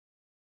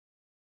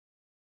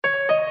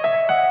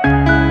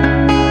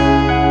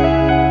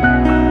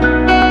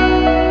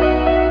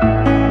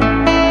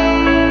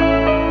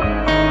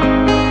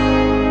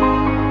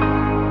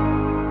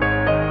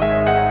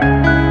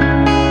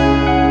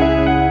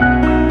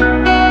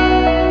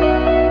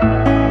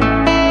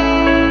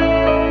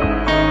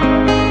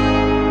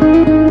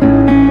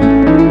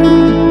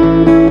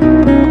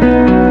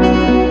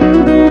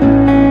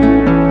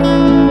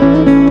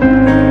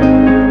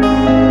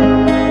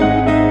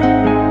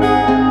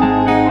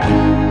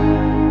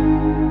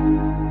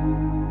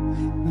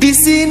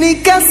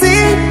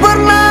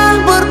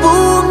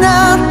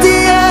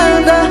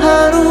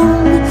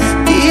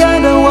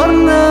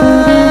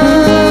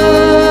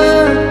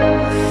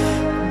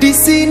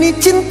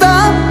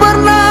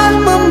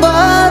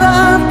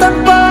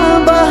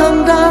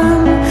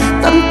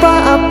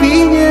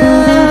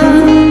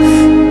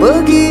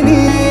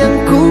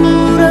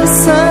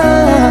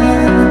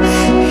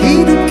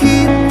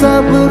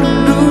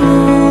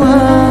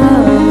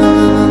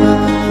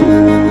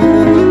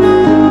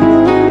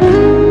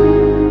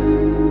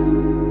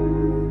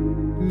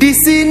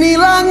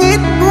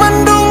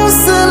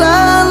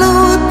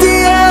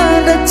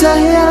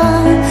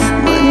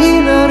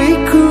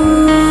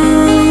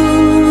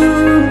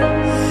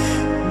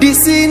Di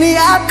sini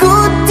aku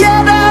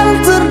tiada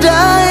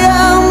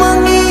terdaya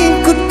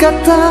mengikut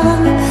kata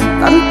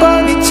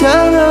tanpa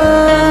bicara,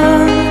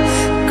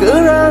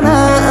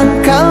 karena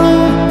engkau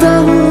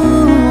tahu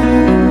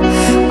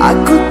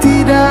aku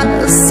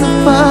tidak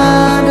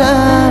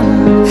sepadan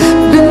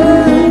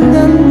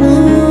denganmu.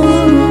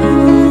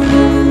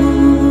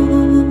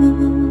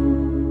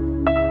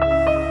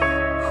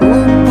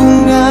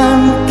 Hubungan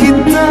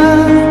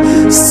kita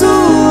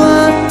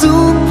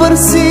suatu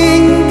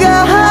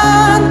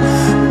persinggahan,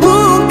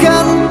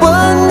 bukan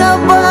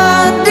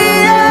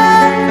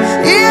pengabadian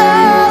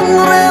yang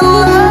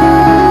rela.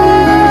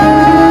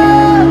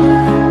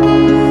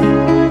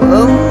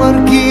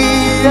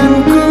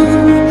 Pemergianku,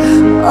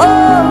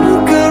 oh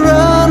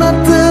karena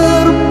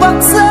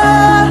terpaksa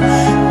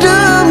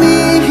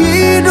demi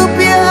hidup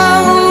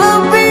yang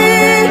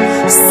lebih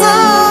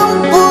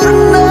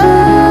sempurna.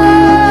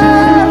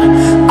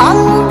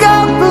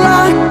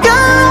 Anggaplah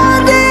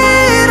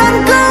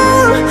kehadiranku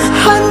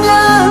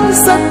hanya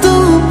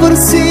satu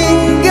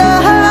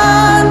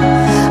persinggahan.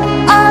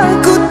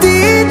 Aku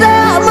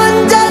tidak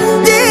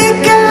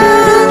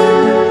menjanjikan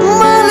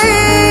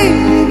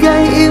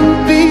meligai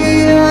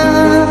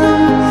impian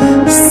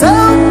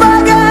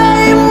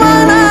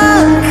sebagaimana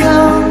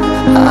kau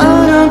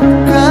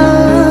harapkan.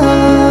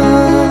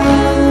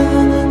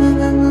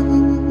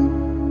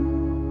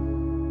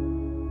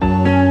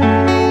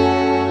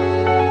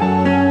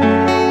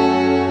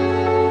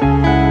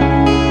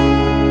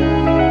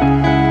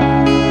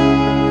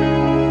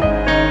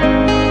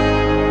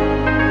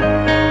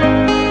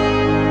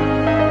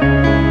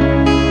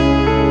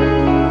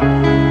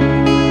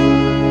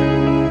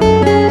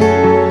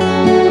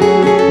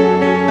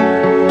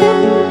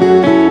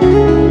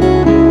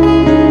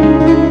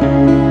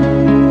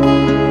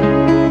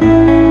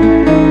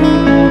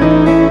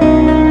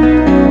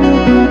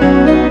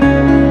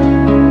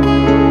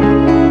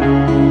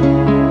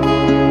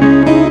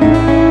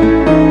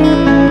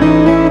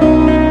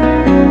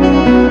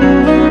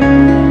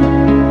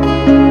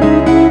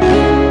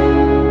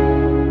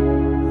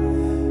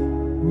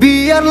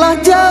 Biarlah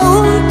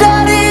jauh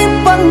dari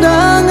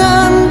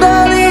pandangan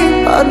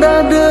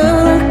daripada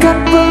dekat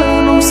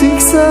penuh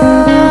siksa.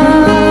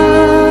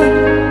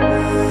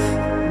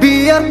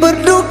 Biar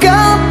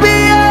berduka,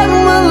 biar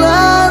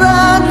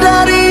melara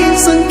dari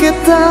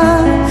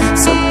sengketa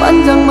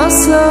sepanjang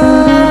masa.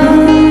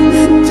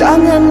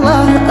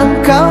 Janganlah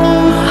engkau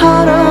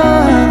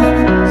harap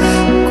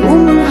ku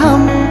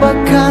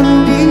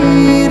menghambakan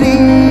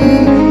diri.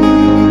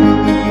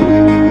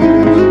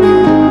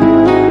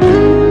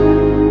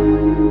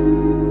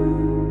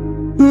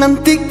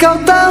 Nanti kau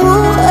tahu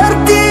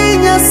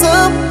artinya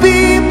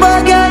sepi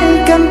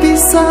bagaikan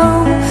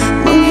pisau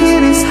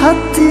mengiris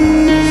hati.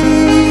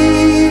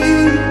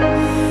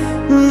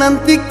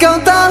 Nanti kau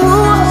tahu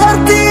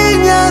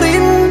artinya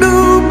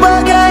rindu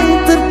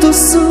bagai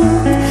tertusuk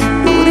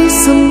duri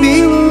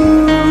sembilu.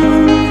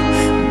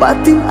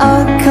 Batin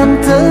akan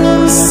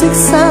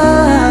tersiksa,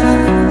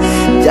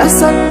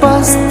 jasad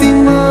pasti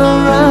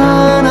merah.